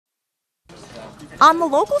On the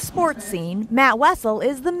local sports scene, Matt Wessel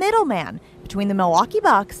is the middleman between the Milwaukee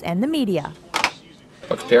Bucks and the media.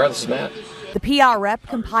 Bucks PR, this is Matt. The PR rep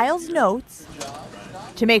compiles notes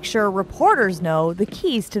to make sure reporters know the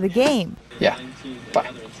keys to the game. Yeah, bye.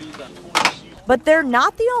 But they're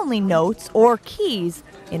not the only notes or keys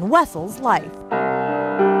in Wessel's life.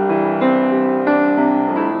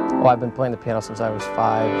 Well, I've been playing the piano since I was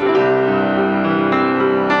 5.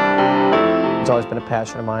 It's always been a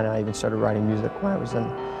passion of mine, and I even started writing music when I was in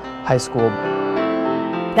high school.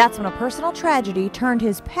 That's when a personal tragedy turned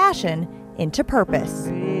his passion into purpose.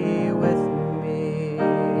 Be with me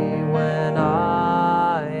when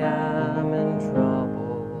I am in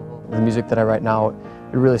trouble. The music that I write now,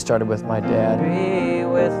 it really started with my dad. Be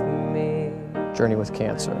with me. Journey with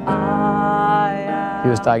cancer. He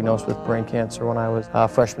was diagnosed with brain cancer when I was a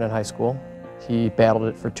freshman in high school. He battled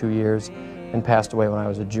it for 2 years and passed away when I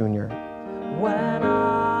was a junior.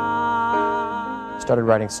 Started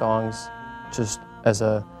writing songs just as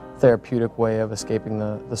a therapeutic way of escaping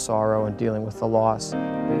the sorrow and dealing with the loss. Be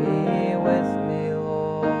with me,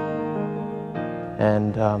 Lord.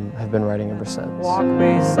 And have been writing ever since. Walk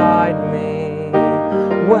beside me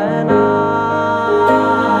when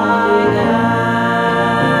I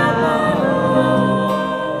am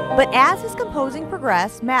alone. But as his composing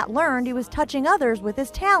progressed, Matt learned he was touching others with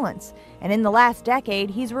his talents. And in the last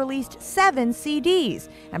decade, he's released 7 CDs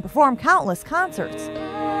and performed countless concerts.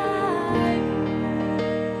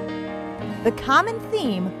 The common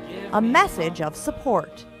theme, a message of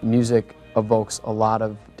support. Music evokes a lot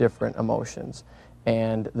of different emotions,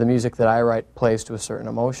 and the music that I write plays to a certain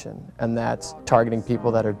emotion, and that's targeting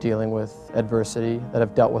people that are dealing with adversity, that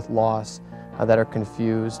have dealt with loss, that are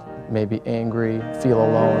confused, maybe angry, feel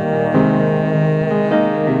alone.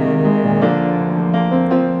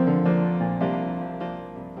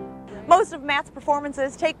 Most of Matt's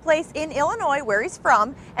performances take place in Illinois, where he's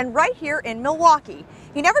from, and right here in Milwaukee.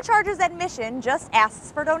 He never charges admission, just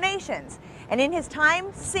asks for donations. And in his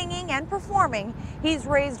time singing and performing, he's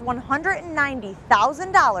raised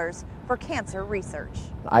 $190,000 for cancer research.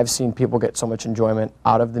 I've seen people get so much enjoyment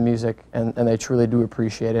out of the music, and they truly do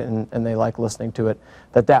appreciate it, and they like listening to it,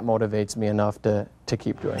 that motivates me enough to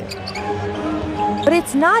keep doing it. But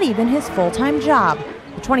it's not even his full-time job.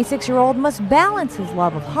 The 26-year-old must balance his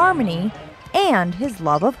love of harmony and his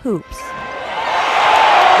love of hoops.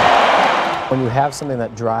 When you have something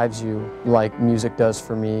that drives you, like music does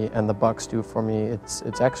for me and the Bucks do for me,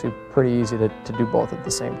 it's actually pretty easy to do both at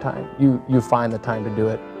the same time. You find the time to do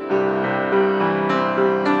it.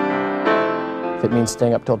 If it means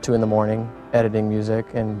staying up till 2 in the morning, editing music,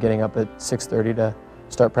 and getting up at 6:30 to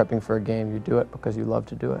start prepping for a game, you do it because you love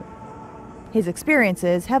to do it. His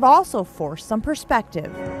experiences have also forced some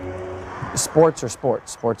perspective. Sports are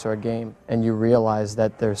sports. Sports are a game, and you realize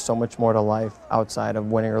that there's so much more to life outside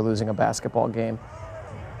of winning or losing a basketball game.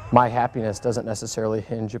 My happiness doesn't necessarily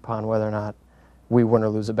hinge upon whether or not we win or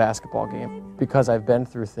lose a basketball game, because I've been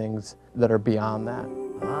through things that are beyond that.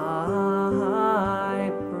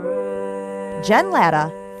 Jen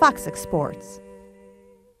Latta, Fox 6 Sports.